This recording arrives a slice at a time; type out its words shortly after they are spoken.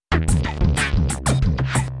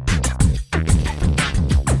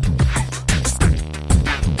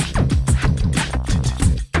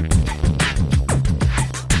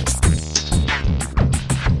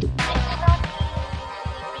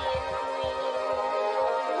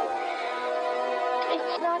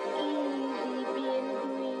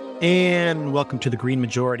And welcome to the Green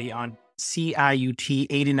Majority on CIUT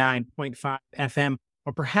 89.5 FM,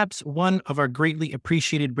 or perhaps one of our greatly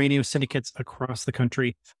appreciated radio syndicates across the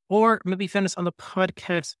country, or maybe find us on the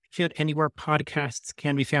podcast feed anywhere podcasts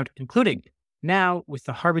can be found, including now with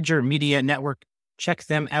the Harbinger Media Network. Check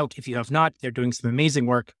them out if you have not. They're doing some amazing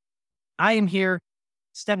work. I am here,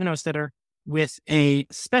 Stefan, with a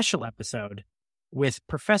special episode with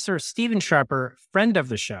Professor Stephen Scharper, friend of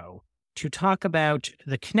the show, to talk about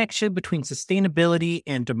the connection between sustainability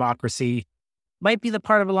and democracy. Might be the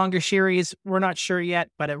part of a longer series. We're not sure yet,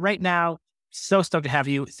 but right now, so stoked to have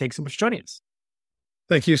you. Thanks so much for joining us.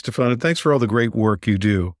 Thank you, Stefan, and thanks for all the great work you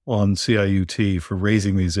do on CIUT for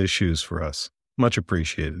raising these issues for us. Much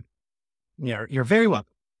appreciated. Yeah, you're very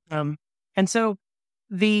welcome. And so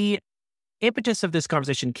the impetus of this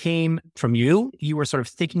conversation came from you. You were sort of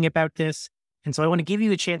thinking about this. And so I want to give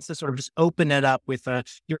you a chance to sort of just open it up with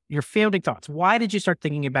your founding thoughts. Why did you start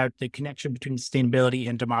thinking about the connection between sustainability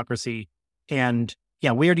and democracy? And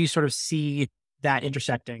where do you sort of see that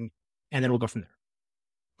intersecting? And then we'll go from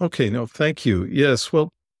there. Okay, no, thank you. Yes,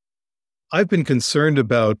 well, I've been concerned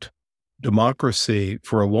about democracy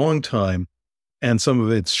for a long time and some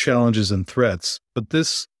of its challenges and threats, but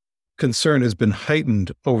this concern has been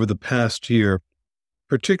heightened over the past year,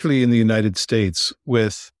 particularly in the United States,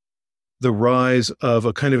 with the rise of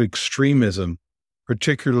a kind of extremism,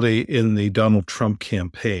 particularly in the Donald Trump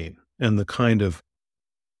campaign, and the kind of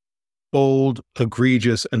bold,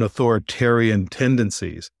 egregious, and authoritarian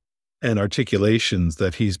tendencies and articulations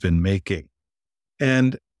that he's been making.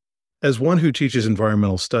 And as one who teaches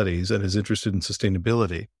environmental studies and is interested in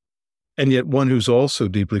sustainability, and yet one who's also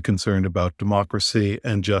deeply concerned about democracy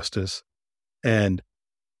and justice and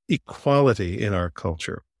equality in our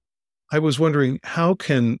culture, I was wondering, how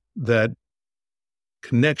can that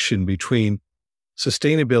connection between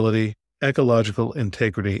sustainability, ecological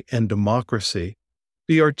integrity, and democracy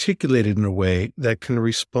be articulated in a way that can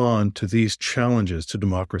respond to these challenges to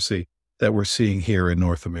democracy that we're seeing here in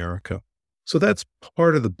North America? So that's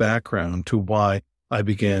part of the background to why I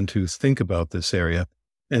began to think about this area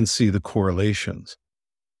and see the correlations.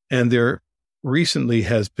 And there recently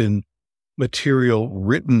has been material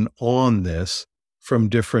written on this from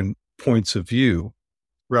different points of view.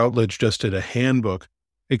 Routledge just did a handbook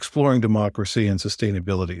exploring democracy and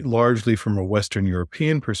sustainability, largely from a Western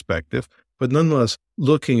European perspective, but nonetheless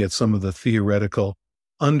looking at some of the theoretical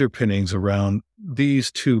underpinnings around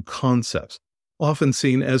these two concepts, often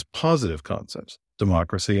seen as positive concepts,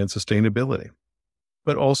 democracy and sustainability,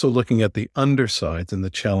 but also looking at the undersides and the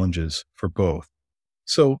challenges for both.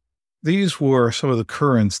 So these were some of the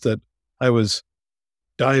currents that I was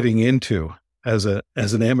diving into as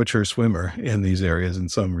an amateur swimmer in these areas in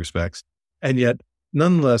some respects, and yet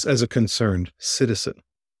nonetheless as a concerned citizen,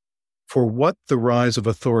 for what the rise of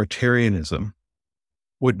authoritarianism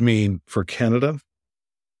would mean for Canada,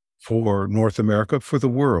 for North America, for the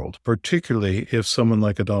world, particularly if someone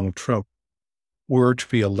like a Donald Trump were to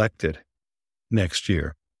be elected next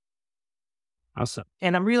year. Awesome.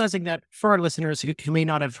 And I'm realizing that for our listeners who may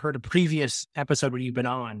not have heard a previous episode where you've been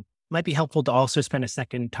on, it might be helpful to also spend a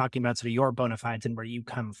second talking about sort of your bona fides and where you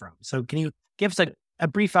come from. So can you give us a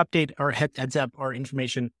brief update or heads up or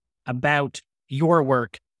information about your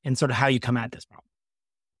work and sort of how you come at this problem?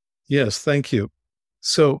 Yes, thank you.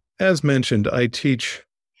 So as mentioned, I teach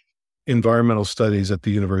environmental studies at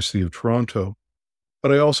the University of Toronto,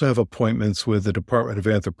 but I also have appointments with the Department of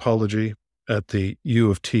Anthropology at the U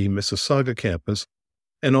of T Mississauga campus,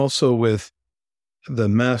 and also with the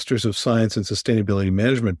Masters of Science and Sustainability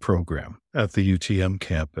Management program at the UTM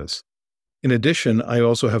campus. In addition, I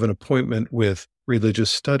also have an appointment with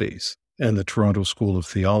religious studies and the Toronto School of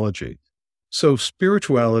Theology. So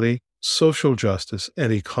spirituality, social justice,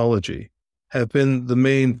 and ecology have been the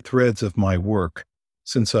main threads of my work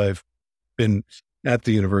since I've been at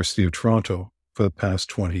the University of Toronto for the past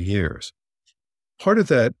 20 years. Part of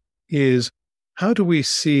that is, how do we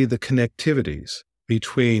see the connectivities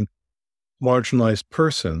between marginalized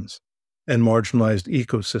persons and marginalized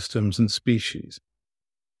ecosystems and species?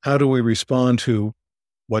 How do we respond to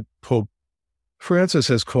what Pope Francis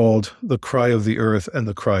has called the cry of the earth and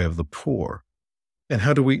the cry of the poor? And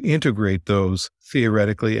how do we integrate those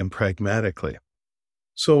theoretically and pragmatically?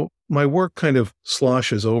 So my work kind of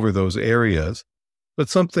sloshes over those areas, but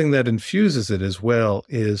something that infuses it as well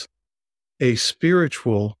is a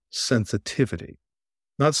spiritual sensitivity,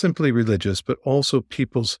 not simply religious, but also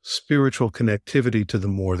people's spiritual connectivity to the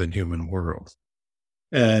more than human world.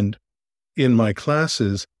 And in my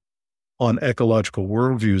classes on ecological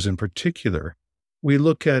worldviews in particular, we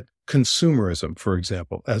look at consumerism, for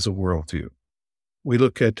example, as a worldview. We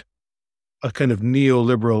look at a kind of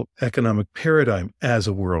neoliberal economic paradigm as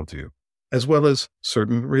a worldview, as well as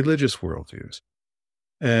certain religious worldviews.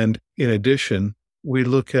 And in addition, we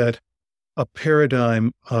look at a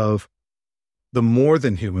paradigm of the more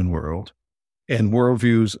than human world and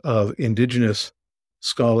worldviews of indigenous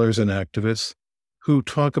scholars and activists who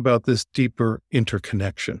talk about this deeper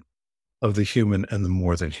interconnection of the human and the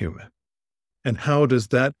more than human. And how does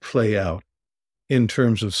that play out in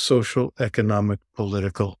terms of social, economic,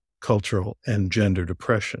 political, cultural, and gender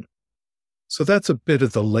depression? So that's a bit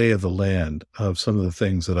of the lay of the land of some of the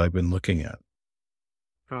things that I've been looking at.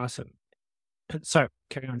 Awesome. Sorry,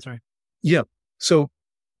 carry on, sorry. Yeah. So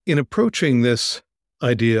in approaching this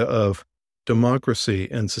idea of democracy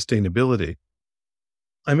and sustainability,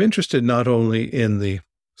 I'm interested not only in the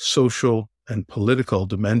social and political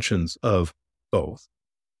dimensions of both,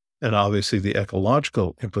 and obviously the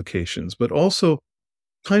ecological implications, but also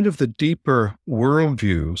kind of the deeper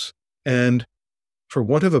worldviews and, for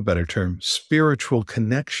want of a better term, spiritual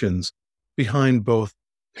connections behind both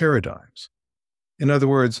paradigms. In other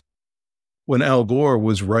words, when Al Gore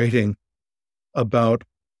was writing about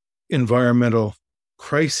environmental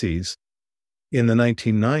crises in the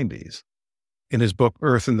 1990s, in his book,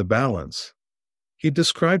 Earth in the Balance, he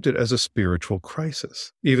described it as a spiritual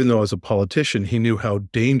crisis, even though as a politician, he knew how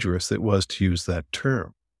dangerous it was to use that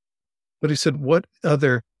term. But he said, what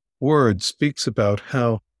other word speaks about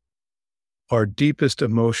how our deepest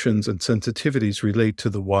emotions and sensitivities relate to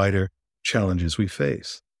the wider challenges we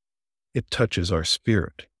face? It touches our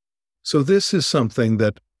spirit. So this is something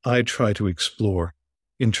that I try to explore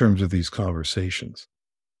in terms of these conversations.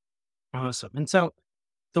 Awesome. And so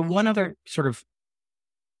the one other sort of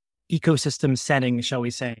ecosystem setting, shall we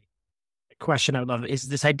say, question I would love is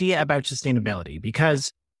this idea about sustainability,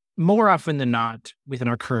 because more often than not, within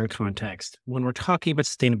our current context, when we're talking about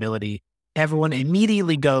sustainability, everyone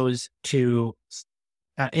immediately goes to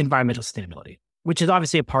environmental sustainability, which is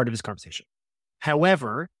obviously a part of this conversation.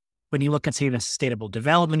 However, when you look at, say, the Sustainable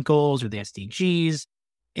Development Goals or the SDGs,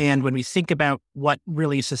 and when we think about what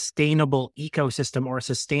really a sustainable ecosystem or a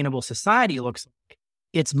sustainable society looks like,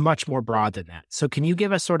 it's much more broad than that. So can you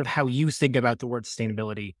give us sort of how you think about the word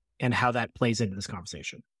sustainability and how that plays into this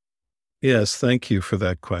conversation? Yes, thank you for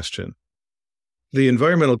that question. The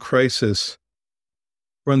environmental crisis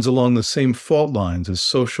runs along the same fault lines as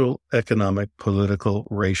social, economic, political,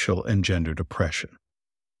 racial, and gender depression.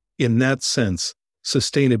 In that sense,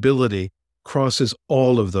 sustainability crosses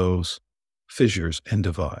all of those fissures and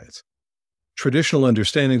divides. Traditional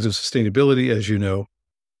understandings of sustainability, as you know,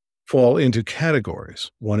 fall into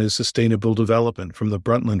categories. One is sustainable development from the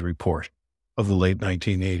Brundtland Report of the late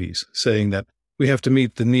 1980s, saying that we have to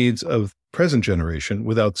meet the needs of present generation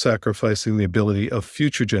without sacrificing the ability of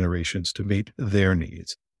future generations to meet their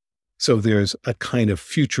needs. So there's a kind of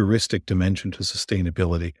futuristic dimension to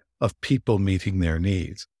sustainability of people meeting their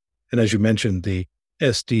needs. And as you mentioned, the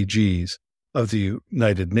SDGs of the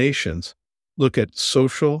United Nations look at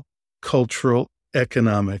social, cultural,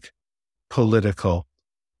 economic, political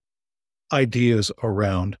ideas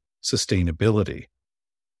around sustainability.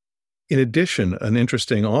 In addition, an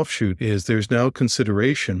interesting offshoot is there's now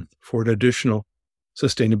consideration for an additional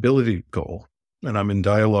sustainability goal, and I'm in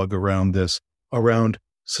dialogue around this, around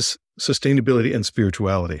sustainability and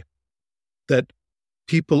spirituality, that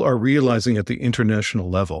people are realizing at the international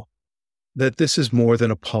level that this is more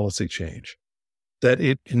than a policy change, that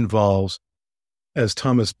it involves, as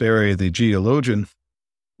Thomas Berry, the geologian,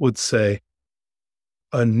 would say,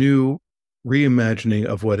 a new reimagining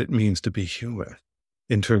of what it means to be human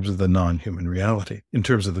in terms of the non-human reality, in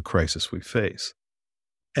terms of the crisis we face.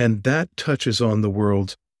 And that touches on the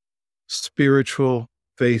world's spiritual,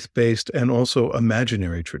 faith-based, and also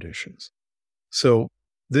imaginary traditions. So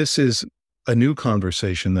this is a new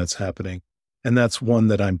conversation that's happening, and that's one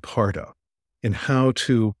that I'm part of, in how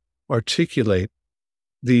to articulate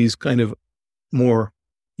these kind of more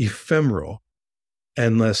ephemeral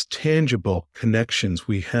and less tangible connections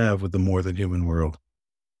we have with the more than human world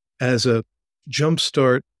as a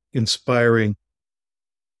jumpstart, inspiring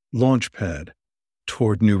launchpad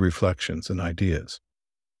toward new reflections and ideas.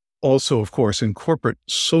 Also, of course, in corporate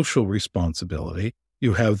social responsibility,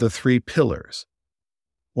 you have the three pillars.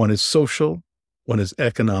 One is social, one is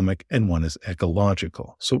economic, and one is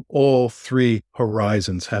ecological. So all three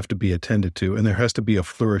horizons have to be attended to, and there has to be a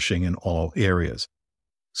flourishing in all areas.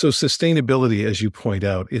 So sustainability, as you point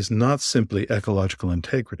out, is not simply ecological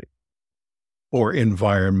integrity or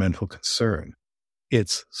environmental concern.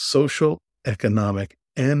 It's social, economic,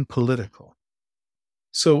 and political.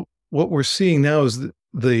 So what we're seeing now is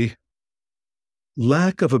the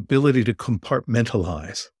lack of ability to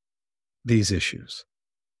compartmentalize these issues.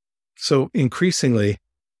 So increasingly,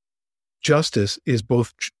 justice is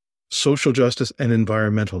both social justice and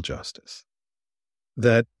environmental justice.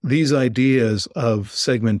 That these ideas of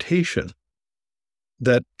segmentation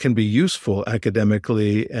that can be useful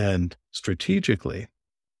academically and strategically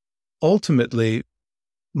ultimately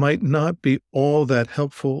might not be all that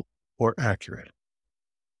helpful or accurate.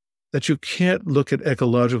 That you can't look at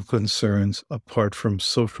ecological concerns apart from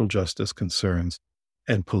social justice concerns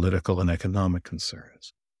and political and economic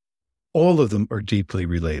concerns. All of them are deeply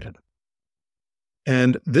related.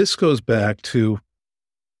 And this goes back to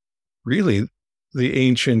really the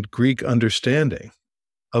ancient Greek understanding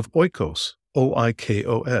of oikos,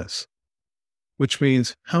 O-I-K-O-S, which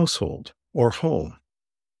means household or home.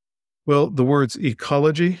 Well, the words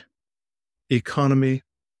ecology, economy,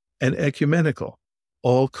 and ecumenical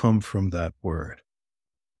all come from that word.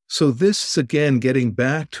 So this is again getting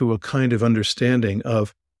back to a kind of understanding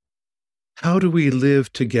of how do we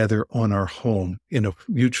live together on our home in a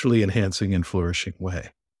mutually enhancing and flourishing way.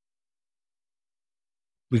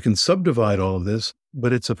 We can subdivide all of this,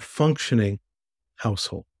 but it's a functioning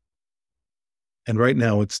household. And right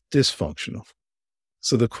now it's dysfunctional.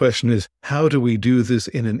 So the question is, how do we do this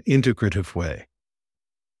in an integrative way?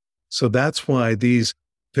 So that's why these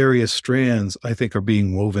various strands, I think, are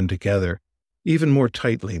being woven together even more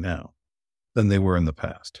tightly now than they were in the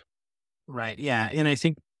past. Right. Yeah. And I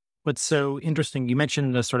think what's so interesting, you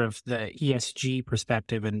mentioned the sort of the ESG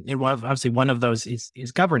perspective, and obviously one of those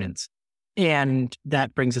is governance. And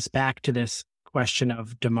that brings us back to this question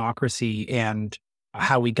of democracy and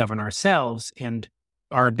how we govern ourselves and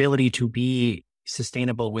our ability to be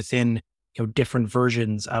sustainable within, different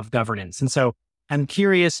versions of governance. And so I'm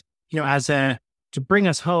curious, to bring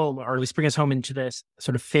us home, or at least bring us home into this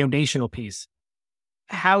sort of foundational piece,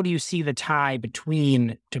 how do you see the tie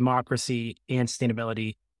between democracy and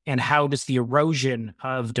sustainability? And how does the erosion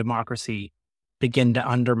of democracy begin to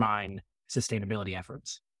undermine sustainability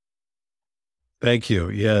efforts? Thank you.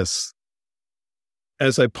 Yes.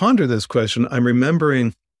 As I ponder this question, I'm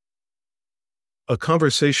remembering a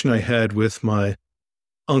conversation I had with my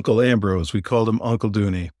Uncle Ambrose. We called him Uncle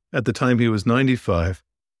Dooney. At the time, he was 95.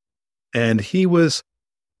 And he was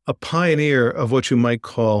a pioneer of what you might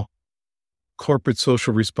call corporate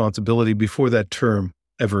social responsibility before that term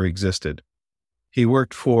ever existed. He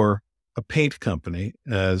worked for a paint company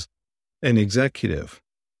as an executive.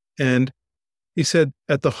 And he said,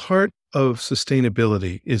 at the heart of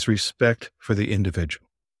sustainability is respect for the individual.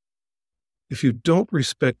 If you don't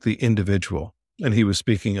respect the individual, and he was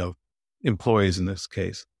speaking of employees in this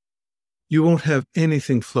case, you won't have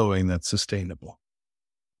anything flowing that's sustainable.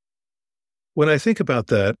 When I think about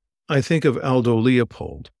that, I think of Aldo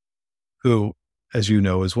Leopold, who, as you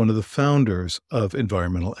know, is one of the founders of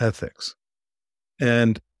environmental ethics.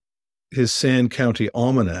 And his Sand County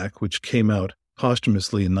Almanac, which came out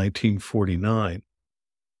posthumously in 1949,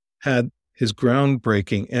 had his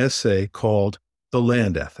groundbreaking essay called The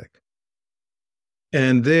Land Ethic.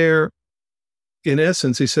 And there, in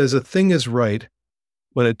essence, he says a thing is right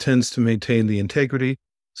when it tends to maintain the integrity,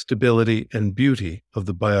 stability, and beauty of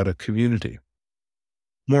the biotic community.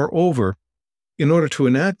 Moreover, in order to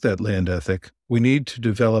enact that land ethic, we need to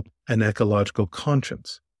develop an ecological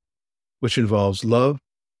conscience, which involves love,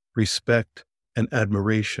 respect, and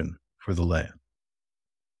admiration for the land.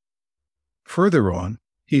 Further on,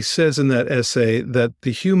 he says in that essay that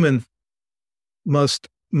the human must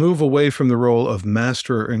move away from the role of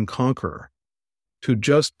master and conqueror to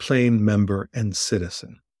just plain member and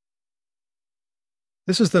citizen.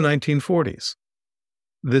 This is the 1940s.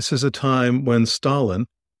 This is a time when Stalin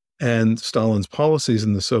and Stalin's policies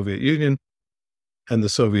in the Soviet Union and the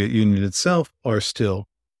Soviet Union itself are still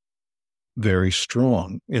very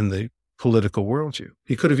strong in the political worldview.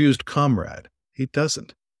 He could have used comrade. He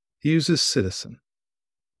doesn't. He uses citizen.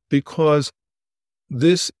 Because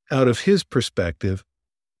this, out of his perspective,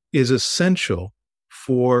 is essential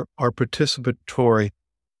for our participatory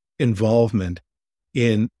involvement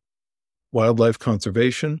in wildlife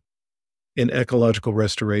conservation, in ecological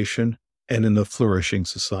restoration, and in a flourishing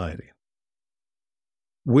society.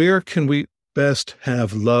 Where can we best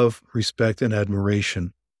have love, respect, and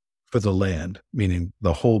admiration for the land, meaning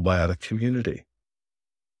the whole biotic community,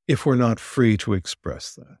 if we're not free to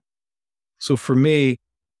express that? So for me,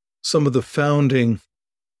 some of the founding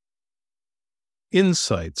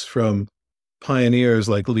insights from pioneers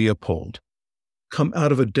like Leopold come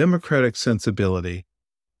out of a democratic sensibility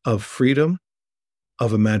of freedom,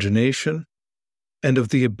 of imagination, and of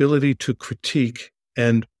the ability to critique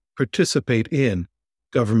and participate in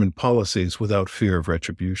government policies without fear of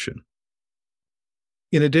retribution.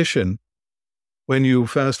 In addition, when you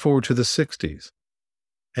fast forward to the 60s,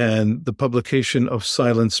 and the publication of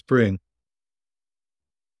Silent Spring,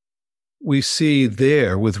 we see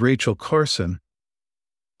there with Rachel Carson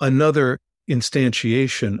another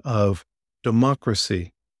instantiation of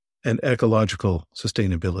democracy and ecological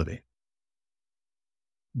sustainability.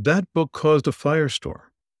 That book caused a firestorm,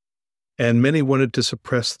 and many wanted to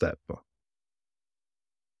suppress that book.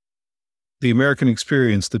 The American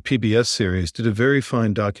Experience, the PBS series, did a very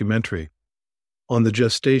fine documentary on the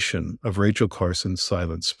gestation of Rachel Carson's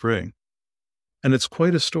Silent Spring. And it's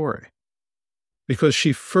quite a story, because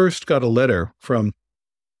she first got a letter from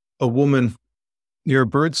a woman near a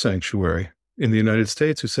bird sanctuary in the United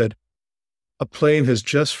States who said, a plane has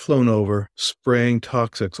just flown over spraying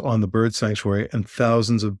toxics on the bird sanctuary, and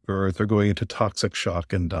thousands of birds are going into toxic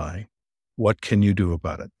shock and dying. What can you do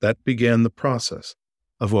about it? That began the process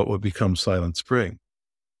of what would become Silent Spring.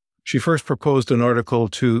 She first proposed an article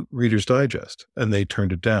to Reader's Digest, and they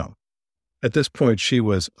turned it down. At this point, she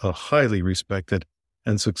was a highly respected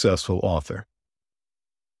and successful author.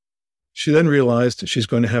 She then realized she's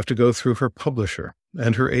going to have to go through her publisher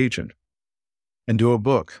and her agent and do a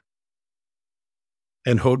book.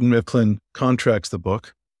 And Houghton Mifflin contracts the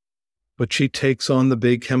book, but she takes on the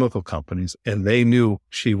big chemical companies, and they knew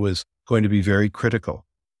she was going to be very critical.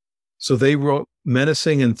 So they wrote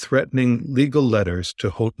menacing and threatening legal letters to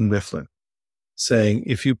Houghton Mifflin saying,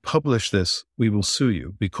 if you publish this, we will sue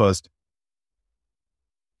you because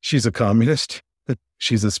she's a communist,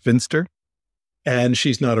 she's a spinster, and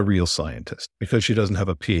she's not a real scientist because she doesn't have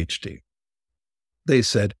a PhD. They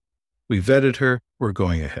said, we vetted her, we're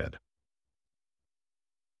going ahead.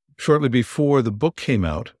 Shortly before the book came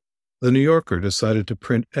out, the New Yorker decided to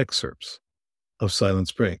print excerpts of Silent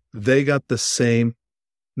Spring. They got the same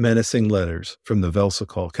menacing letters from the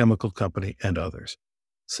Velsicol chemical company and others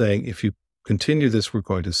saying, if you continue this, we're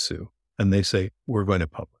going to sue. And they say, we're going to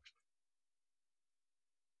publish.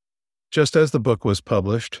 Just as the book was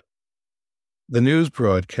published, the news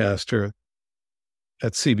broadcaster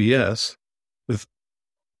at CBS, with,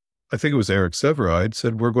 I think it was Eric Severide,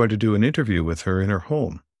 said, we're going to do an interview with her in her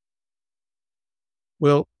home.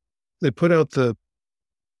 Well, they put out the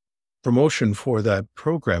promotion for that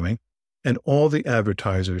programming, and all the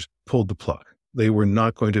advertisers pulled the plug. They were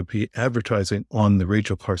not going to be advertising on the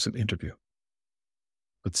Rachel Carson interview.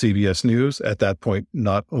 But CBS News, at that point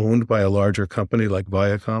not owned by a larger company like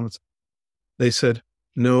Viacom, they said,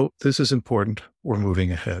 no, this is important. We're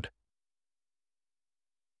moving ahead.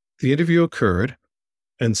 The interview occurred,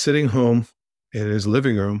 and sitting home in his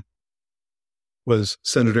living room was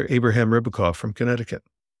Senator Abraham Ribicoff from Connecticut.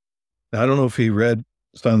 Now, I don't know if he read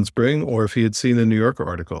Silent Spring or if he had seen the New Yorker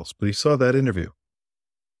articles, but he saw that interview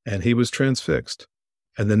and he was transfixed.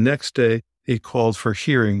 And the next day, he called for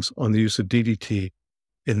hearings on the use of DDT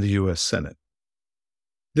in the U.S. Senate.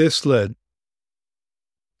 This led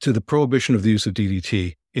to the prohibition of the use of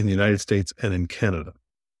DDT in the United States and in Canada,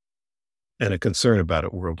 and a concern about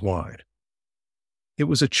it worldwide. It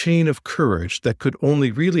was a chain of courage that could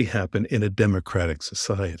only really happen in a democratic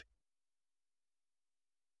society.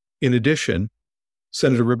 In addition,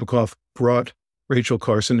 Senator Ribicoff brought Rachel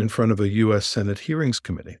Carson in front of a U.S. Senate Hearings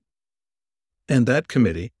Committee. And that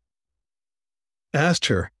committee asked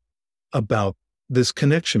her about this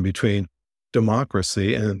connection between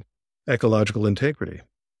democracy and ecological integrity.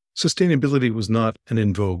 Sustainability was not an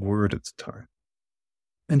in vogue word at the time.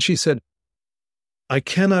 And she said, I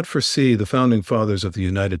cannot foresee the founding fathers of the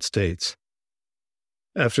United States,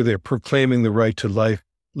 after they're proclaiming the right to life,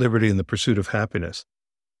 liberty, and the pursuit of happiness,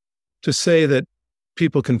 to say that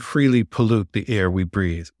people can freely pollute the air we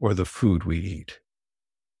breathe or the food we eat.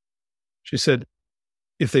 She said,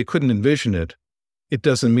 if they couldn't envision it, it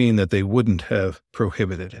doesn't mean that they wouldn't have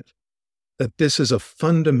prohibited it. That this is a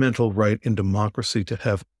fundamental right in democracy to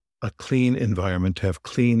have a clean environment, to have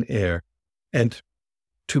clean air, and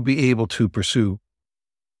to be able to pursue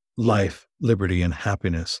life, liberty, and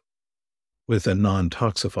happiness with a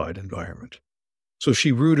non-toxified environment. So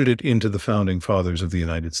she rooted it into the founding fathers of the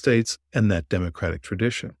United States and that democratic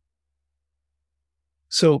tradition.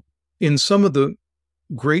 So in some of the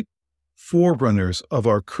great forerunners of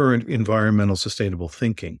our current environmental sustainable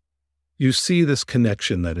thinking, you see this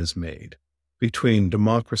connection that is made between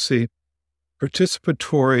democracy,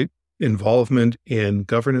 participatory involvement in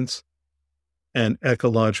governance, and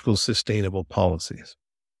ecological sustainable policies.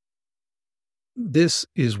 This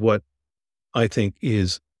is what I think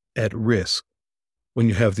is at risk when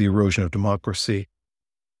you have the erosion of democracy,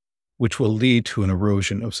 which will lead to an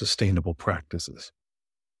erosion of sustainable practices.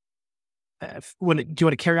 Do you want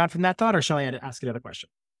to carry on from that thought, or shall I ask another question?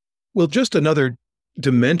 Well, just another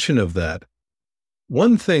dimension of that.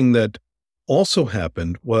 One thing that also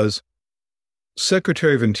happened was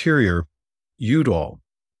Secretary of Interior Udall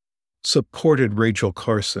supported Rachel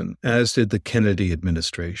Carson, as did the Kennedy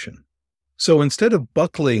administration. So instead of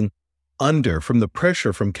buckling under from the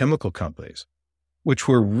pressure from chemical companies, which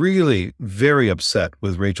were really very upset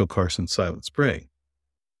with Rachel Carson's Silent Spring,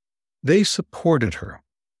 they supported her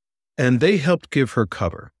and they helped give her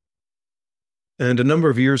cover. And a number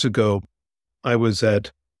of years ago, I was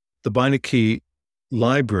at the Beinecke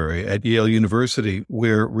Library at Yale University,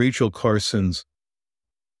 where Rachel Carson's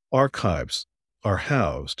archives are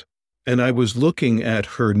housed. And I was looking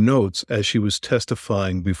at her notes as she was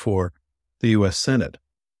testifying before the U.S. Senate.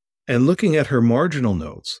 And looking at her marginal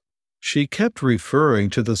notes, she kept referring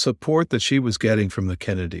to the support that she was getting from the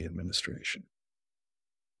Kennedy administration.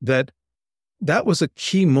 That was a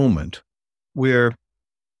key moment where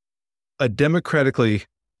a democratically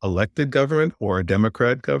elected government or a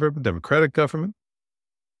democratic government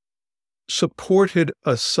supported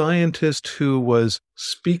a scientist who was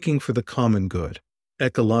speaking for the common good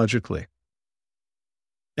ecologically,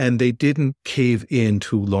 and they didn't cave in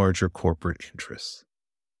to larger corporate interests.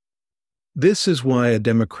 This is why a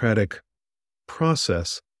democratic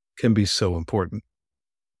process can be so important.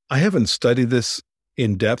 I haven't studied this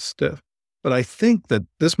in depth, Steph, but I think that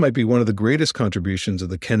this might be one of the greatest contributions of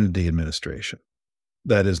the Kennedy administration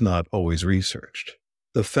that is not always researched.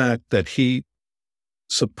 The fact that he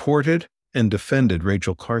supported and defended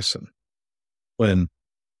Rachel Carson when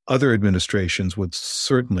other administrations would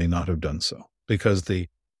certainly not have done so, because the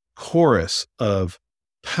chorus of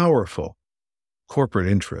powerful corporate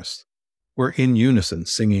interests were in unison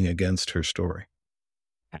singing against her story.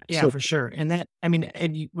 Yeah, for sure. And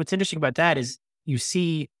what's interesting about that is you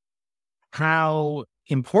see how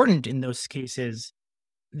important in those cases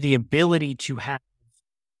the ability to have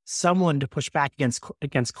someone to push back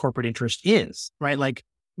against corporate interest is, right? Like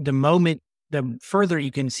the further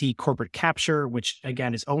you can see corporate capture, which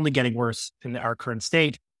again is only getting worse in our current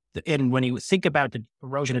state. And when you think about the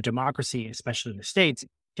erosion of democracy, especially in the States,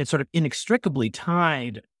 it's sort of inextricably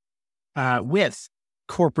tied with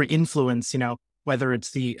corporate influence, whether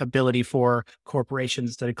it's the ability for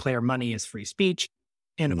corporations to declare money as free speech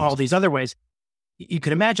and all these other ways. You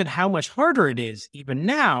can imagine how much harder it is even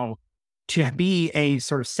now to be a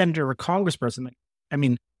sort of senator or congressperson.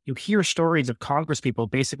 You hear stories of congresspeople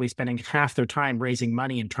basically spending half their time raising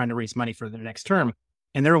money and trying to raise money for their next term,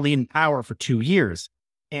 and they're only in power for 2 years.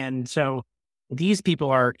 And so these people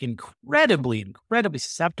are incredibly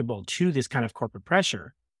susceptible to this kind of corporate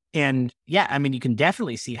pressure. And yeah, you can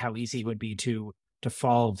definitely see how easy it would be to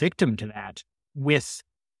fall victim to that with,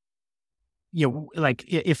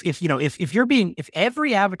 if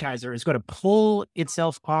every advertiser is going to pull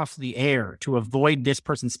itself off the air to avoid this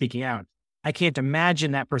person speaking out, I can't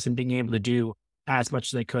imagine that person being able to do as much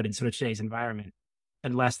as they could in sort of today's environment,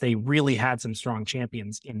 unless they really had some strong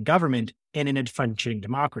champions in government and in a functioning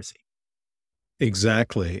democracy.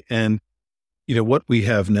 Exactly. And, what we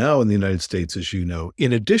have now in the United States, as you know,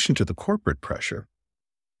 in addition to the corporate pressure,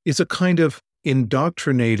 is a kind of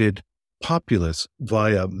indoctrinated populace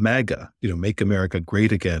via MAGA, Make America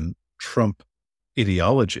Great Again, Trump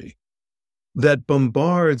ideology that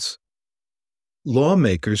bombards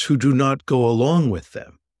lawmakers who do not go along with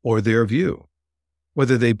them or their view,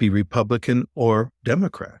 whether they be Republican or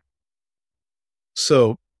Democrat.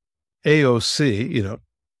 So AOC,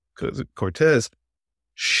 Cortez,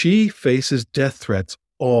 she faces death threats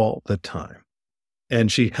all the time,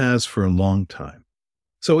 and she has for a long time.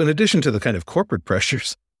 So in addition to the kind of corporate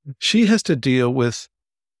pressures, she has to deal with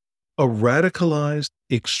a radicalized,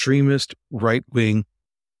 extremist, right-wing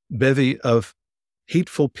bevy of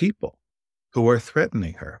hateful people who are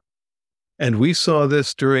threatening her. And we saw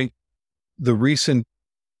this during the recent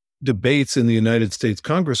debates in the United States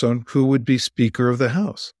Congress on who would be Speaker of the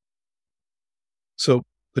House. So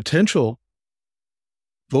potential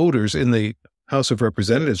voters in the House of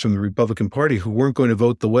Representatives from the Republican Party who weren't going to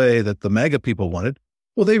vote the way that the MAGA people wanted,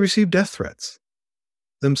 well, they received death threats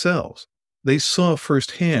themselves. They saw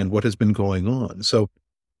firsthand what has been going on. So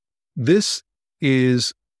this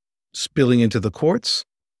is spilling into the courts.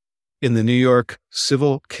 In the New York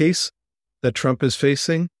civil case that Trump is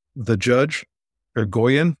facing, the judge,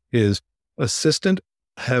 Ergoyan, his assistant,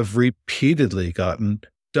 have repeatedly gotten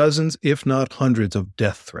dozens, if not hundreds, of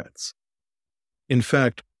death threats. In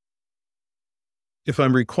fact, if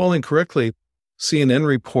I'm recalling correctly, CNN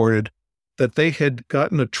reported that they had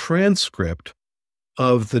gotten a transcript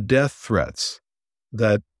of the death threats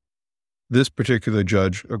that this particular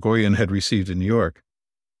judge, Ergoyan, had received in New York.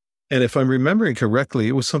 And if I'm remembering correctly,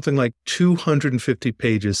 it was something like 250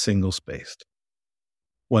 pages single-spaced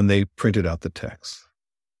when they printed out the text.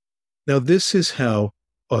 Now, this is how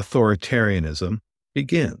authoritarianism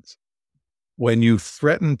begins. When you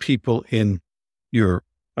threaten people in your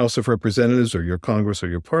House of Representatives or your Congress or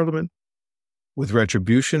your Parliament with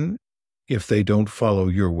retribution if they don't follow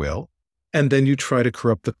your will, and then you try to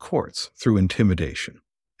corrupt the courts through intimidation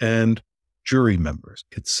and jury members,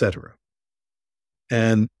 etc.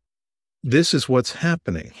 And this is what's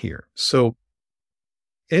happening here. So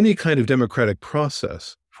any kind of democratic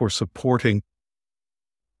process for supporting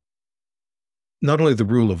not only the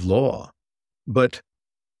rule of law, but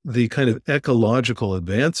the kind of ecological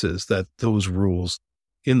advances that those rules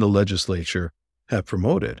in the legislature have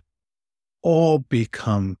promoted all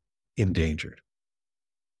become endangered.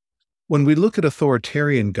 When we look at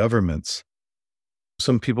authoritarian governments,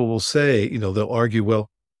 some people will say, they'll argue, well,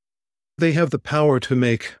 they have the power to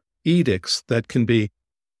make edicts that can be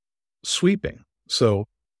sweeping. So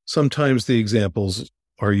sometimes the examples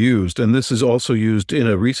are used, and this is also used in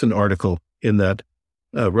a recent article in that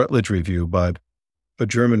Routledge review by a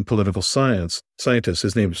German political scientist.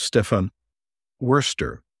 His name is Stefan,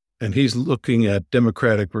 and he's looking at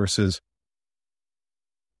democratic versus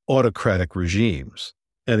autocratic regimes.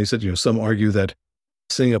 And he said, some argue that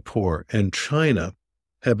Singapore and China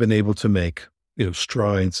have been able to make,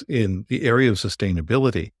 strides in the area of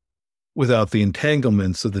sustainability without the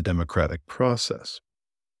entanglements of the democratic process.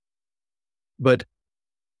 But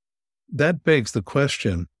that begs the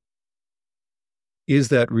question, is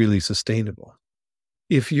that really sustainable?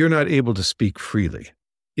 If you're not able to speak freely,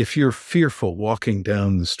 if you're fearful walking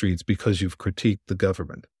down the streets because you've critiqued the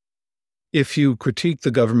government, if you critique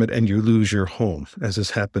the government and you lose your home, as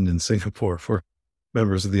has happened in Singapore for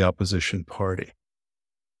members of the opposition party,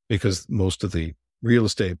 because most of the real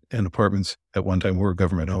estate and apartments at one time were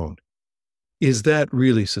government owned, is that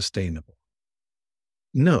really sustainable?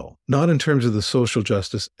 No, not in terms of the social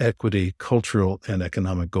justice, equity, cultural, and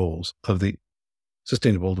economic goals of the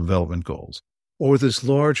Sustainable Development Goals, or this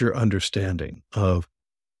larger understanding of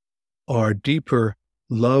our deeper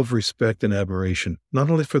love, respect, and admiration, not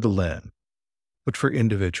only for the land, but for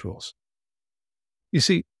individuals. You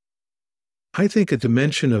see, I think a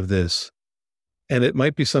dimension of this, and it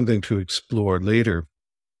might be something to explore later,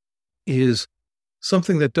 is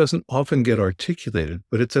something that doesn't often get articulated,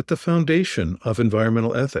 but it's at the foundation of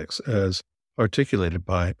environmental ethics as articulated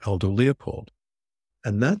by Aldo Leopold.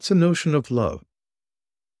 And that's a notion of love.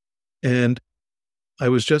 And I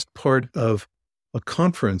was just part of a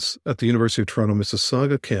conference at the University of Toronto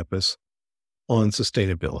Mississauga campus on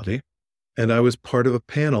sustainability, and I was part of a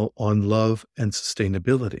panel on love and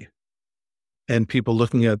sustainability, and people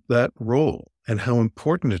looking at that role and how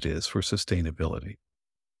important it is for sustainability.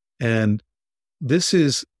 And this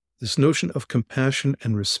is this notion of compassion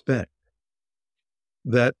and respect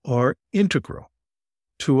that are integral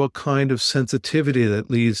to a kind of sensitivity that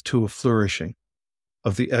leads to a flourishing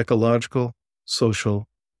of the ecological, social,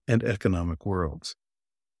 and economic worlds.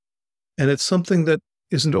 And it's something that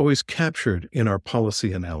isn't always captured in our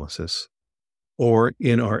policy analysis or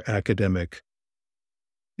in our academic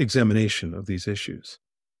examination of these issues.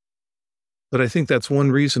 But I think that's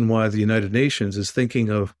one reason why the United Nations is thinking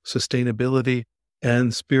of sustainability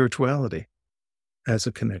and spirituality as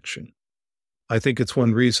a connection. I think it's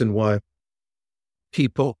one reason why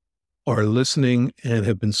people are listening and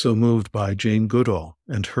have been so moved by Jane Goodall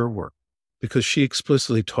and her work, because she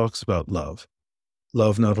explicitly talks about love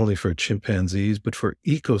not only for chimpanzees, but for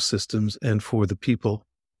ecosystems and for the people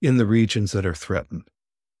in the regions that are threatened.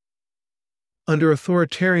 Under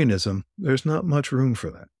authoritarianism, there's not much room for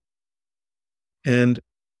that. And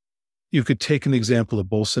you could take an example of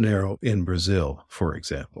Bolsonaro in Brazil, for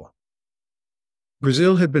example.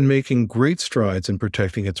 Brazil had been making great strides in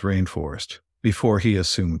protecting its rainforest before he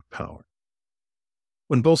assumed power.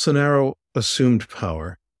 When Bolsonaro assumed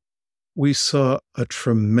power, we saw a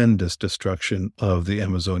tremendous destruction of the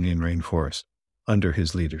Amazonian rainforest under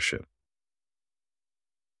his leadership.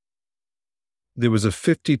 There was a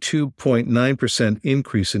 52.9%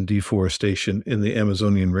 increase in deforestation in the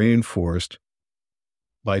Amazonian rainforest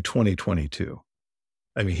by 2022.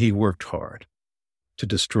 I mean, he worked hard to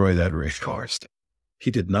destroy that rainforest.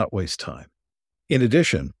 He did not waste time. In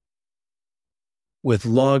addition, with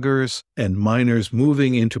loggers and miners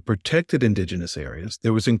moving into protected indigenous areas,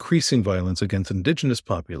 there was increasing violence against indigenous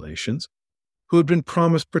populations who had been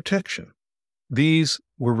promised protection. These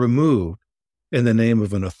were removed in the name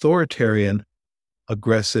of an authoritarian,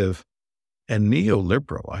 aggressive, and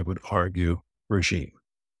neoliberal, I would argue, regime.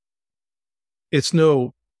 It's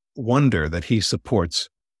no wonder that he supports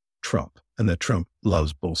Trump and that Trump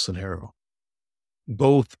loves Bolsonaro.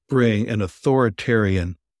 Both bring an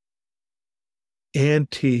authoritarian,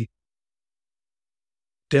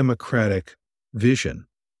 anti-democratic vision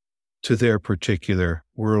to their particular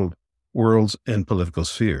worlds and political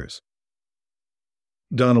spheres.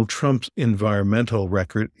 Donald Trump's environmental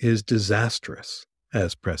record is disastrous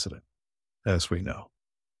as president, as we know.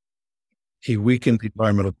 He weakened the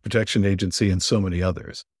Environmental Protection Agency and so many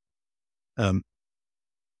others. And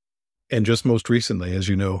just most recently, as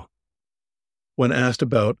you know, when asked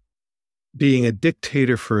about being a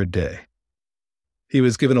dictator for a day, he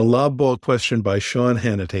was given a lobball question by Sean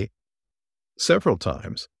Hannity several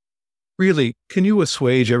times. Really, can you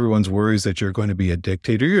assuage everyone's worries that you're going to be a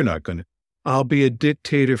dictator? You're not going to. I'll be a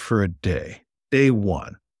dictator for a day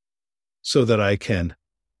one, so that I can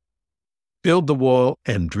build the wall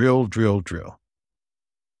and drill.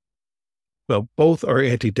 Well, both are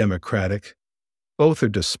anti-democratic, both are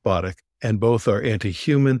despotic, and both are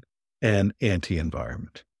anti-human and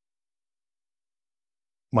anti-environment.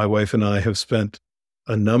 My wife and I have spent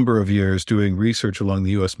a number of years doing research along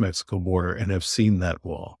the U.S.-Mexico border and have seen that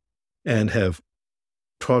wall and have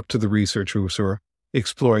talked to the researchers who are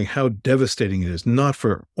exploring how devastating it is, not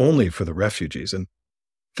only for the refugees, and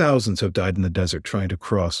thousands have died in the desert trying to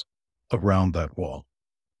cross around that wall,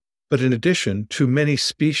 but in addition to many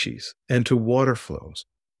species and to water flows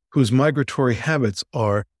whose migratory habits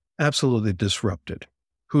are absolutely disrupted,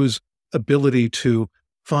 whose ability to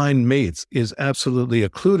find mates is absolutely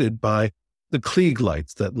occluded by the Klieg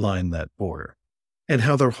lights that line that border, and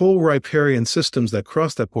how their whole riparian systems that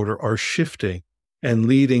cross that border are shifting and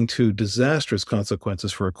leading to disastrous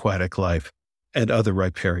consequences for aquatic life and other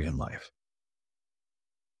riparian life.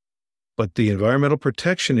 But the Environmental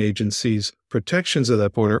Protection Agency's protections of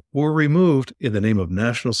that border were removed in the name of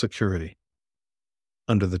national security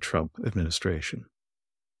under the Trump administration.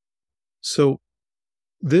 So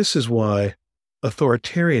this is why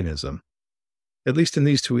authoritarianism, at least in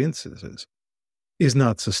these two instances, is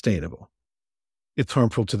not sustainable. It's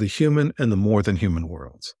harmful to the human and the more than human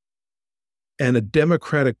worlds. And a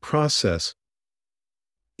democratic process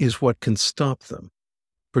is what can stop them,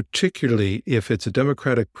 particularly if it's a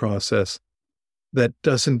democratic process that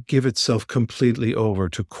doesn't give itself completely over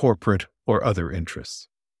to corporate or other interests.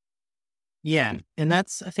 Yeah. And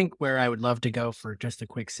that's, I think, where I would love to go for just a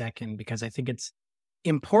quick second, because I think it's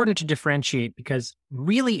important to differentiate, because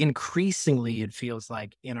really increasingly it feels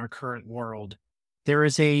like in our current world, there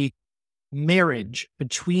is a marriage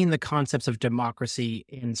between the concepts of democracy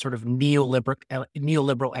and sort of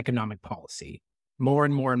neoliberal economic policy. More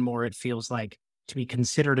and more, it feels like to be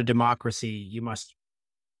considered a democracy,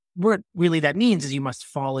 what really that means is you must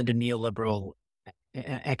fall into neoliberal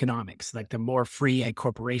economics. Like the more free a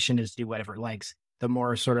corporation is to do whatever it likes, the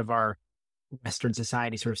more sort of our Western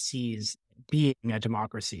society sort of sees being a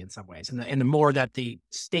democracy in some ways. And the more that the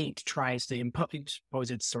state tries to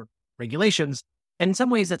impose its sort of regulations, and in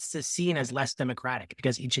some ways that's seen as less democratic,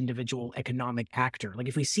 because each individual economic actor, like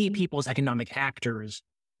if we see people as economic actors,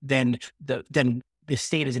 then the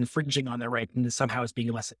state is infringing on their right and somehow is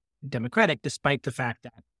being less democratic, despite the fact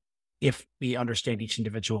that if we understand each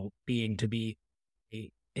individual being to be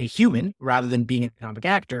a human rather than being an economic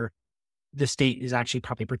actor, the state is actually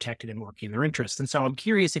probably protected and working in their interests. And so I'm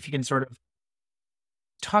curious if you can sort of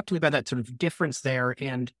talk to me about that sort of difference there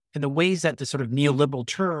and the ways that the sort of neoliberal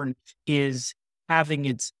turn is having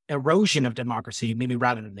its erosion of democracy, maybe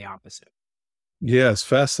rather than the opposite. Yes,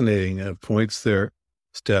 fascinating points there,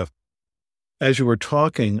 Steph. As you were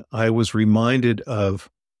talking, I was reminded of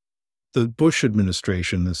the Bush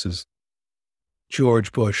administration. This is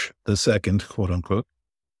George Bush II, quote unquote,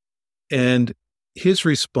 and his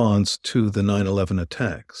response to the 9/11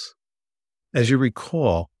 attacks. As you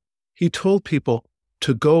recall, he told people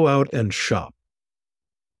to go out and shop.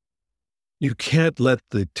 You can't let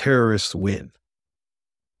the terrorists win.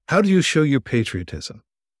 How do you show your patriotism?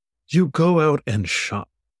 You go out and shop.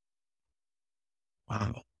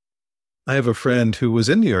 Wow. I have a friend who was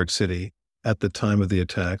in New York City at the time of the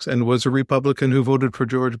attacks and was a Republican who voted for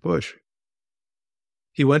George Bush.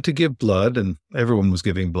 He went to give blood, and everyone was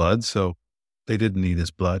giving blood, so they didn't need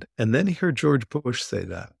his blood. And then he heard George Bush say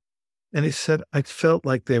that. And he said, I felt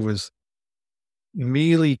like there was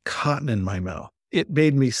mealy cotton in my mouth. It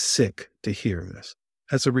made me sick to hear this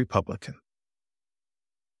as a Republican.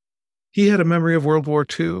 He had a memory of World War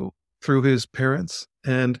II through his parents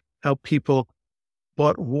and how people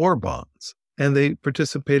bought war bonds, and they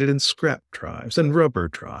participated in scrap drives and rubber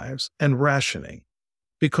drives and rationing,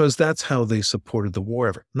 because that's how they supported the war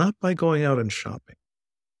effort, not by going out and shopping.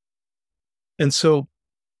 And so,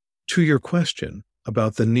 to your question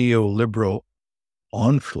about the neoliberal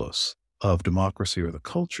onslaught of democracy or the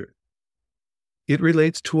culture, it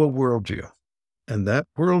relates to a worldview. And that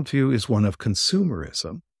worldview is one of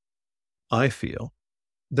consumerism, I feel,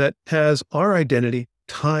 that has our identity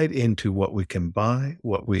tied into what we can buy,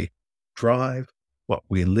 what we drive, what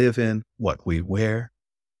we live in, what we wear,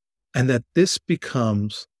 and that this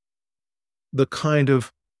becomes the kind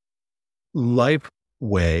of life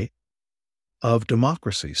way of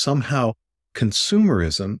democracy. Somehow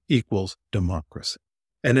consumerism equals democracy.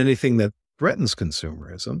 And anything that threatens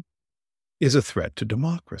consumerism is a threat to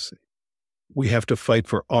democracy. We have to fight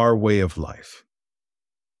for our way of life.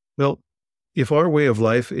 Well, if our way of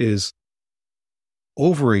life is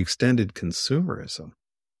overextended consumerism,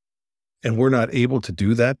 and we're not able to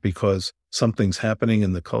do that because something's happening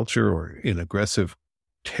in the culture or in aggressive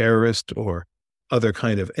terrorist or other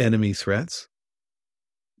kind of enemy threats,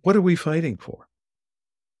 what are we fighting for?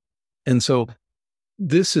 And so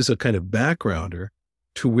this is a kind of backgrounder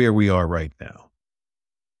to where we are right now,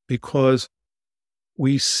 because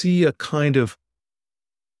we see a kind of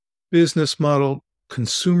business model,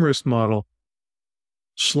 consumerist model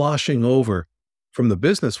sloshing over from the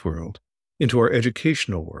business world into our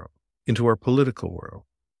educational world, into our political world,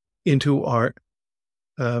 into our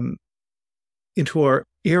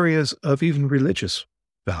areas of even religious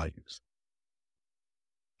values.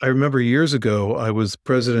 I remember years ago, I was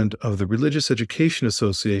president of the Religious Education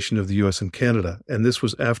Association of the U.S. and Canada, and this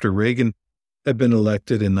was after Reagan had been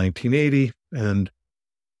elected in 1980, and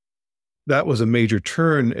that was a major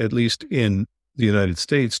turn, at least in the United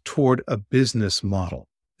States, toward a business model.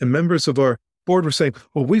 And members of our board were saying,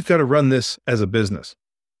 well, we've got to run this as a business.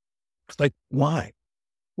 It's like, why?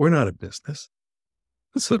 We're not a business.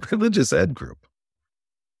 It's a religious ed group.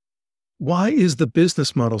 Why is the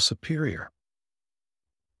business model superior?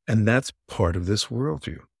 And that's part of this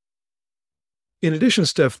worldview. In addition,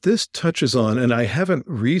 Steph, this touches on, and I haven't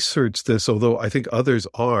researched this, although I think others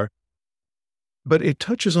are, but it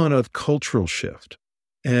touches on a cultural shift.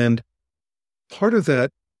 And part of that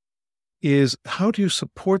is, how do you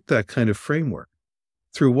support that kind of framework?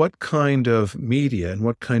 Through what kind of media and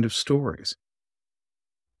what kind of stories?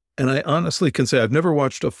 And I honestly can say I've never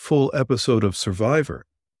watched a full episode of Survivor,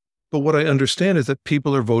 but what I understand is that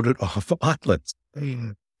people are voted off islands.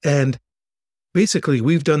 And basically,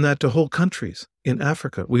 we've done that to whole countries in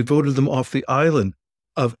Africa. We voted them off the island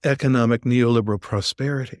of economic neoliberal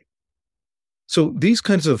prosperity. So these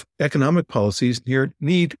kinds of economic policies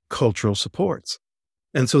need cultural supports.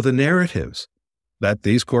 And so the narratives that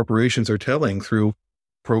these corporations are telling through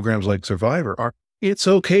programs like Survivor are, it's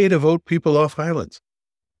okay to vote people off islands.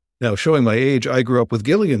 Now, showing my age, I grew up with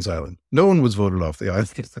Gilligan's Island. No one was voted off the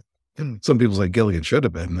island. Some people say Gilligan should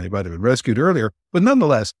have been. They might have been rescued earlier. But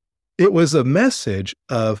nonetheless, it was a message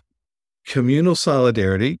of communal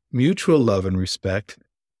solidarity, mutual love and respect,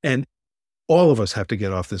 and all of us have to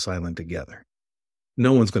get off this island together.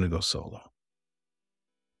 No one's going to go solo.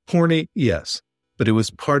 Corny, yes, but it was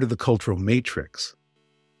part of the cultural matrix.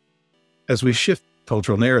 As we shift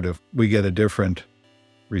cultural narrative, we get a different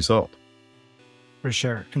result. For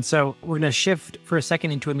sure. And so we're going to shift for a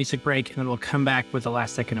second into a music break, and then we'll come back with the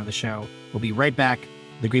last second of the show. We'll be right back.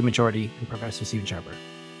 The Green Majority and Professor Stephen Scharper.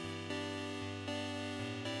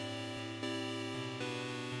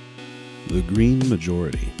 The Green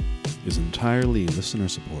Majority is entirely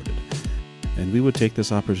listener-supported, and we would take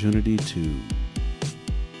this opportunity to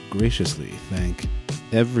graciously thank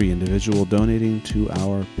every individual donating to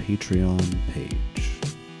our Patreon page.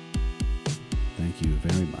 Thank you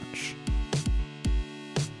very much.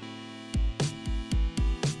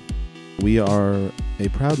 We are a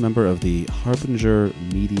proud member of the Harbinger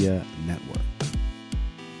Media Network,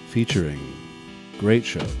 featuring great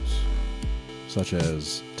shows such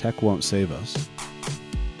as Tech Won't Save Us,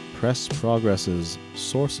 Press Progress's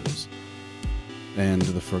Sources, and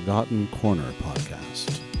the Forgotten Corner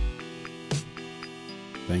podcast.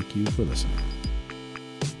 Thank you for listening.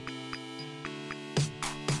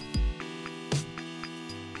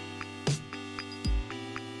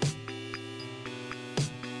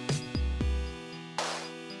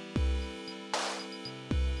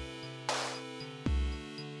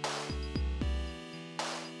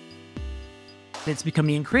 It's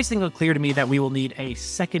becoming increasingly clear to me that we will need a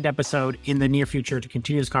second episode in the near future to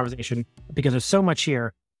continue this conversation, because there's so much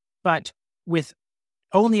here. But with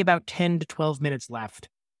only about 10 to 12 minutes left,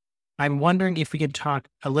 I'm wondering if we could talk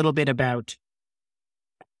a little bit about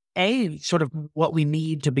sort of what we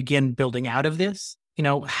need to begin building out of this.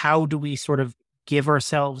 How do we sort of give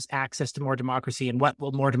ourselves access to more democracy, and what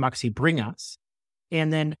will more democracy bring us?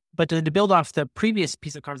 And then, but to build off the previous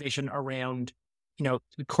piece of conversation around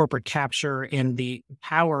corporate capture and the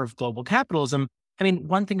power of global capitalism. I mean,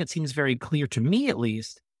 one thing that seems very clear to me, at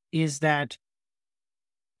least, is that,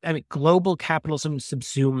 global capitalism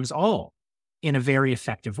subsumes all in a very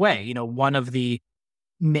effective way. One of the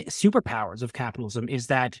superpowers of capitalism is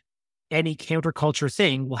that any counterculture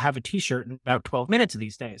thing will have a t-shirt in about 12 minutes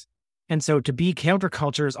these days. And so to be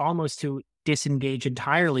counterculture is almost to disengage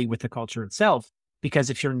entirely with the culture itself, because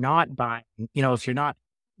if you're not buying, if you're not,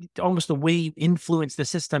 almost the way you influence the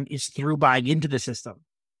system is through buying into the system.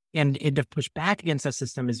 And to push back against that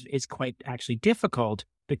system is quite actually difficult,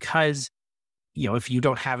 because, if you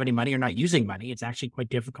don't have any money or not using money, it's actually quite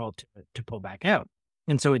difficult to pull back out.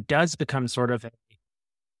 And so it does become sort of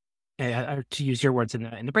to use your words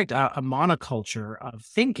in the break, a monoculture of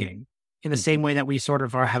thinking, in the same way that we sort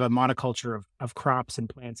of have a monoculture of crops and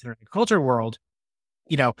plants in our agriculture world,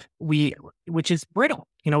 which is brittle.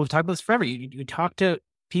 We've talked about this forever. You talk to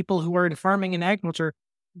people who are in farming and agriculture,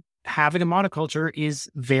 having a monoculture is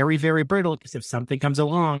very, very brittle, because if something comes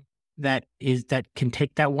along that can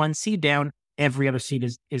take that one seed down, every other seed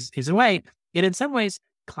is away. And in some ways,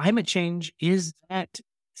 climate change is that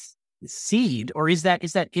seed, or is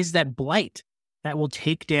that blight that will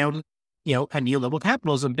take down, a neoliberal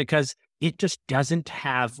capitalism, because it just doesn't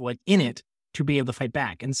have what in it to be able to fight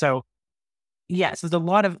back. And so, so there's a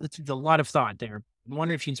lot of thought there. I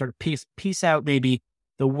wonder if you can sort of piece out maybe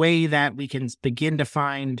the way that we can begin to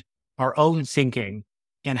find our own thinking,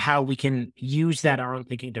 and how we can use our own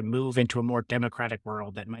thinking to move into a more democratic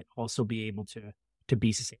world that might also be able to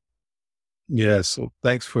be sustainable. Yes. Well,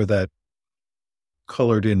 thanks for that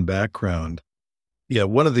colored in background. Yeah.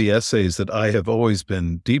 One of the essays that I have always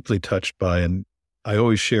been deeply touched by, and I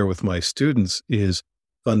always share with my students, is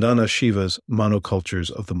Vandana Shiva's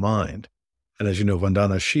Monocultures of the Mind. And as you know,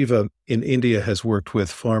 Vandana Shiva in India has worked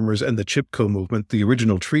with farmers and the Chipko movement, the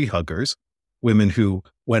original tree huggers, women who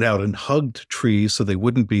went out and hugged trees so they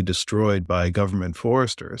wouldn't be destroyed by government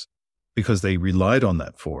foresters, because they relied on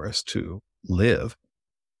that forest to live.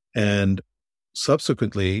 And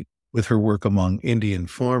subsequently, with her work among Indian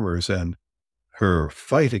farmers and her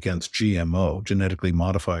fight against GMO, genetically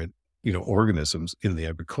modified, organisms in the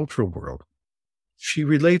agricultural world, she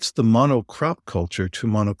relates the monocrop culture to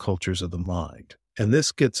monocultures of the mind. And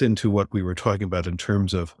this gets into what we were talking about in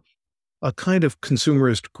terms of a kind of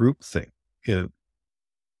consumerist groupthink.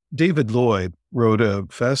 David Lloyd wrote a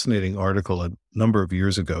fascinating article a number of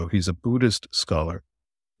years ago. He's a Buddhist scholar.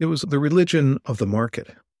 It was the religion of the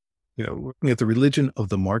market, looking at the religion of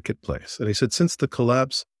the marketplace. And he said, since the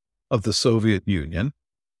collapse of the Soviet Union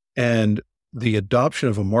and the adoption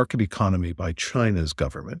of a market economy by China's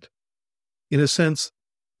government, in a sense,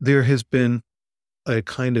 there has been a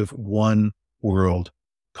kind of one world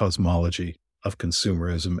cosmology of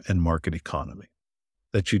consumerism and market economy,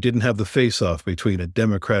 that you didn't have the face-off between a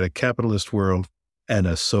democratic capitalist world and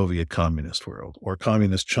a Soviet communist world, or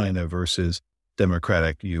communist China versus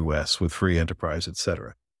democratic US with free enterprise,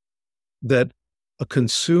 etc. That a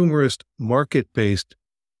consumerist market-based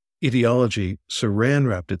ideology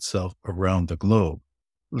saran-wrapped itself around the globe,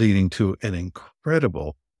 leading to an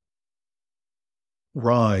incredible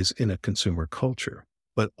rise in a consumer culture,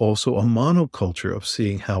 but also a monoculture of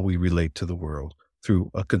seeing how we relate to the world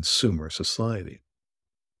through a consumer society.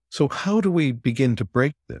 So how do we begin to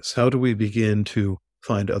break this? How do we begin to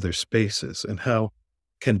find other spaces? And how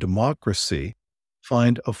can democracy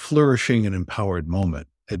find a flourishing and empowered moment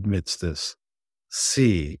amidst this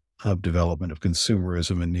sea of development of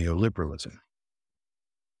consumerism and neoliberalism?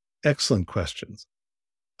 Excellent questions.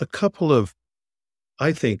 A couple of,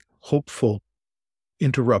 I think, hopeful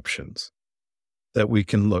interruptions that we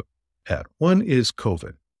can look at. One is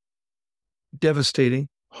COVID. Devastating,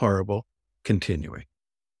 horrible, continuing.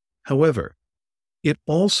 However, it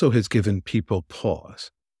also has given people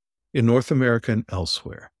pause in North America and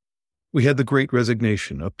elsewhere. We had the great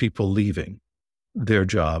resignation of people leaving their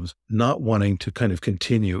jobs, not wanting to kind of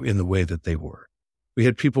continue in the way that they were. We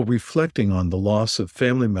had people reflecting on the loss of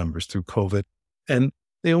family members through COVID, and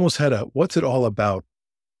they almost had a, what's it all about,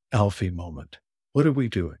 Alfie moment. What are we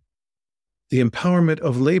doing? The empowerment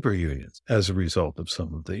of labor unions as a result of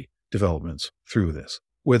some of the developments through this,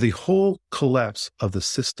 where the whole collapse of the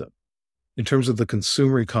system in terms of the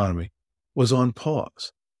consumer economy was on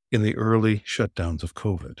pause in the early shutdowns of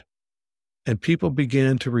COVID. And people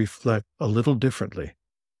began to reflect a little differently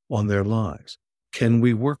on their lives. Can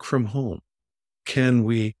we work from home? Can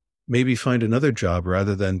we maybe find another job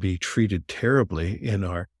rather than be treated terribly in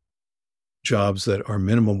our jobs that are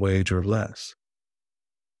minimum wage or less?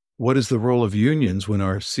 What is the role of unions when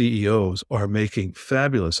our CEOs are making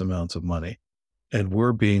fabulous amounts of money and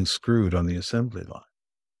we're being screwed on the assembly line?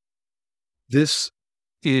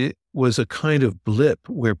 It was a kind of blip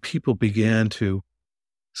where people began to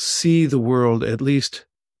see the world at least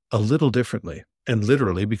a little differently, and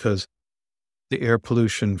literally, because the air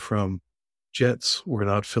pollution from jets were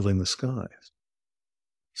not filling the skies.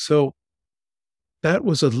 So that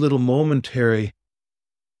was a little momentary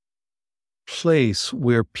place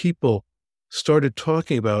where people started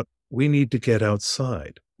talking about, we need to get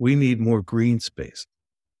outside. We need more green space.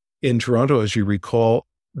 In Toronto, as you recall,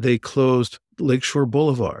 they closed Lakeshore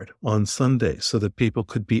Boulevard on Sunday so that people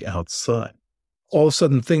could be outside. All of a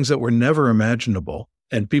sudden, things that were never imaginable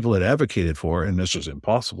and people had advocated for, and this was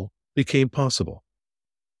impossible, became possible.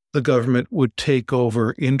 The government would take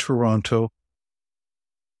over in Toronto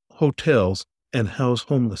hotels and house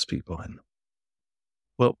homeless people in them.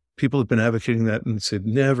 Well, people have been advocating that and said,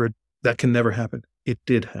 that can never happen. It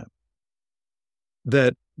did happen.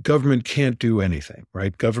 That government can't do anything,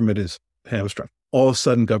 right? Government is hamstrung. All of a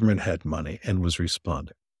sudden, government had money and was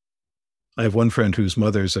responding. I have one friend whose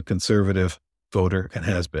mother is a conservative voter and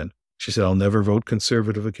has been. She said, I'll never vote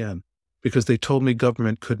conservative again because they told me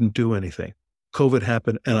government couldn't do anything. COVID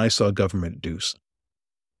happened and I saw government do something.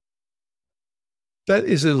 That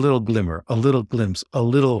is a little glimmer, a little glimpse, a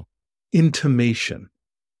little intimation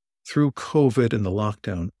through COVID and the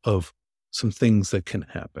lockdown of some things that can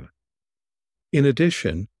happen. In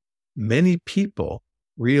addition, many people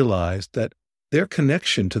realized that their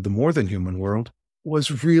connection to the more than human world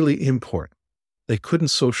was really important. They couldn't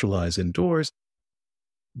socialize indoors.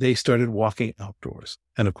 They started walking outdoors.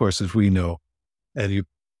 And of course, as we know, and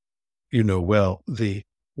you know well, the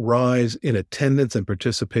rise in attendance and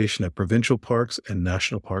participation at provincial parks and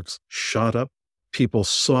national parks shot up. People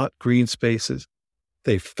sought green spaces.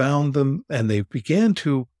 They found them and they began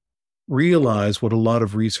to realize what a lot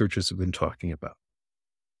of researchers have been talking about,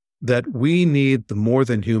 that we need the more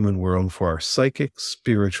than human world for our psychic,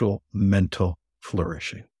 spiritual, mental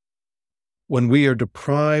flourishing. When we are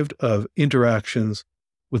deprived of interactions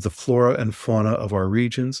with the flora and fauna of our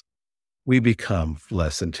regions, we become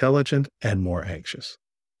less intelligent and more anxious.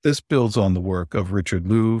 This builds on the work of Richard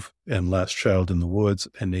Louv and Last Child in the Woods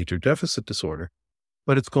and Nature Deficit Disorder,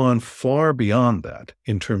 but it's gone far beyond that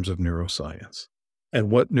in terms of neuroscience. And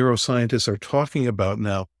what neuroscientists are talking about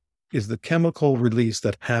now is the chemical release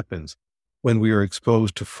that happens when we are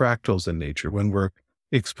exposed to fractals in nature, when we're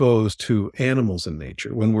exposed to animals in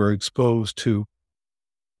nature, when we're exposed to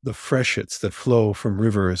the freshets that flow from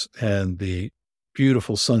rivers and the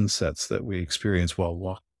beautiful sunsets that we experience while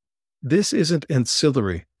walking. This isn't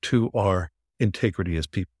ancillary to our integrity as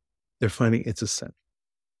people. They're finding it's essential.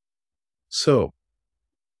 So,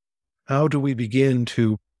 how do we begin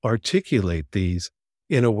to articulate these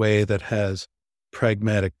in a way that has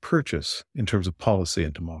pragmatic purchase in terms of policy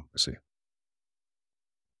and democracy?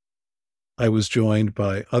 I was joined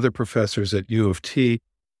by other professors at U of T,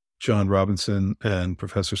 John Robinson and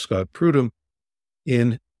Professor Scott Prudhomme,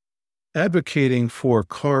 in advocating for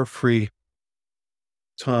car-free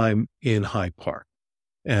time in Hyde Park.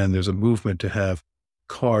 And there's a movement to have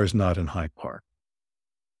cars not in Hyde Park.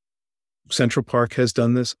 Central Park has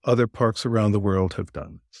done this. Other parks around the world have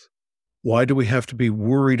done this. Why do we have to be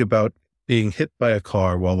worried about being hit by a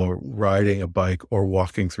car while we're riding a bike or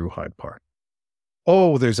walking through Hyde Park?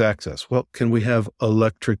 Oh, there's access. Well, can we have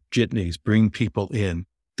electric jitneys bring people in?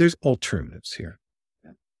 There's alternatives here.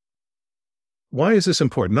 Why is this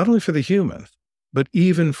important? Not only for the human, but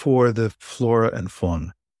even for the flora and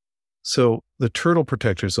fauna. So the turtle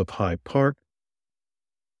protectors of Hyde Park,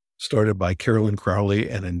 started by Carolyn Crowley,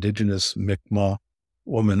 an indigenous Mi'kmaq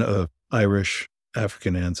woman of Irish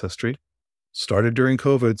African ancestry, started during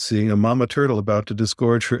COVID, seeing a mama turtle about to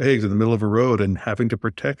disgorge her eggs in the middle of a road and having to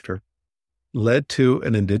protect her, led to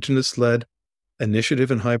an indigenous-led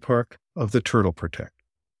initiative in Hyde Park of the Turtle Protect.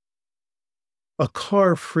 A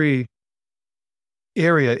car-free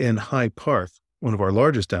area in Hyde Park, one of our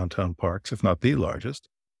largest downtown parks, if not the largest,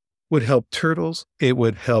 would help turtles, it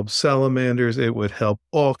would help salamanders, it would help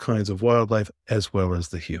all kinds of wildlife as well as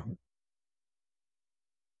the human.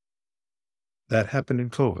 That happened in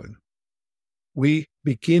COVID. We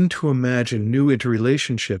begin to imagine new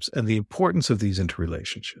interrelationships and the importance of these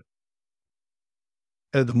interrelationships.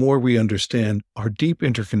 And the more we understand our deep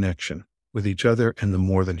interconnection with each other and the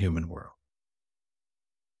more than human world.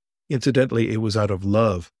 Incidentally, it was out of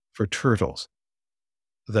love for turtles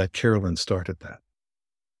that Carolyn started that.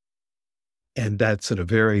 And that's a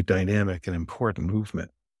very dynamic and important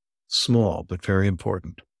movement. Small, but very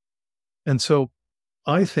important. And so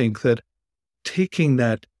I think that taking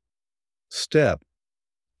that step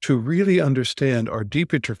to really understand our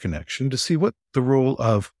deep interconnection, to see what the role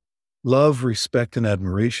of love, respect, and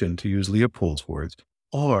admiration, to use Leopold's words,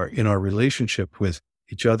 are in our relationship with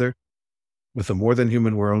each other, with the more than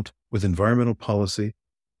human world, with environmental policy,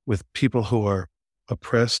 with people who are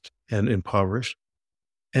oppressed and impoverished,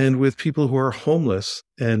 and with people who are homeless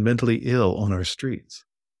and mentally ill on our streets.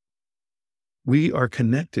 we are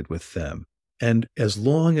connected with them. And as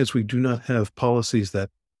long as we do not have policies that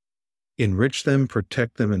enrich them,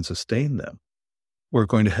 protect them, and sustain them, we're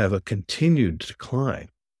going to have a continued decline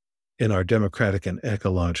in our democratic and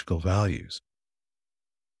ecological values.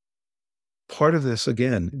 Part of this,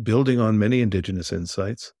 again, building on many indigenous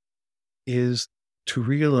insights, is to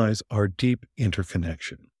realize our deep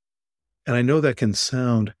interconnection. And I know that can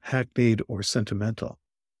sound hackneyed or sentimental,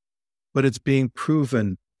 but it's being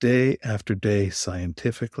proven day after day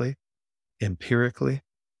scientifically, empirically,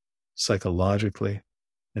 psychologically,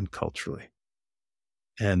 and culturally.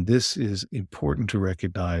 And this is important to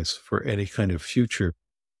recognize for any kind of future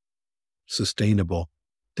sustainable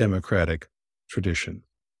democratic tradition.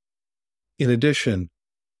 In addition,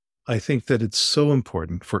 I think that it's so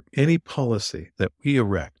important for any policy that we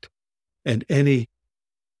erect and any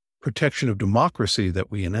protection of democracy that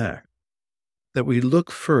we enact, that we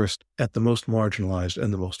look first at the most marginalized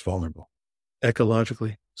and the most vulnerable,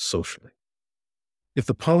 ecologically, socially. If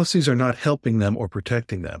the policies are not helping them or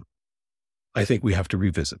protecting them, I think we have to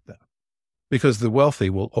revisit them, because the wealthy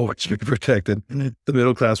will always be protected. The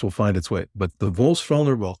middle class will find its way. But the most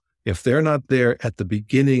vulnerable, if they're not there at the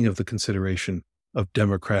beginning of the consideration of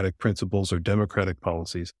democratic principles or democratic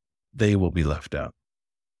policies, they will be left out.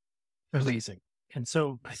 Amazing. And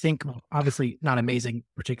so I think, obviously not amazing,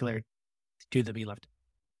 particularly to the be left.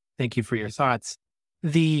 Thank you for your thoughts.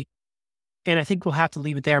 And I think we'll have to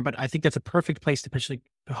leave it there, but I think that's a perfect place to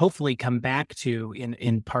hopefully come back to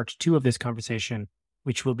in part 2 of this conversation,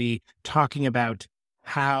 which will be talking about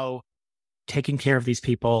how taking care of these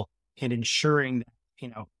people and ensuring,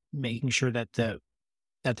 making sure that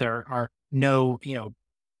there are no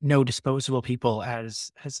disposable people,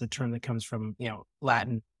 as the term that comes from,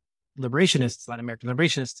 Latin American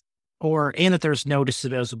liberationists, and that there's no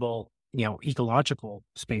disposable, ecological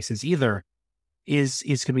spaces either, is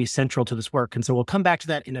going to be central to this work. And so we'll come back to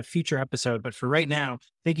that in a future episode. But for right now,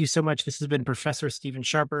 thank you so much. This has been Professor Stephen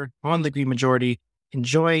Scharper on The Green Majority.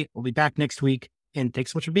 Enjoy. We'll be back next week. And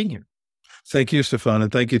thanks so much for being here. Thank you, Stefan,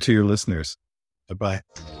 and thank you to your listeners. Bye-bye.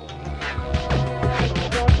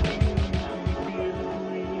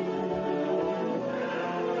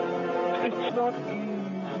 It's not easy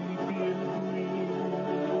being green.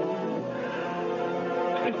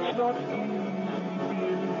 It's not easy.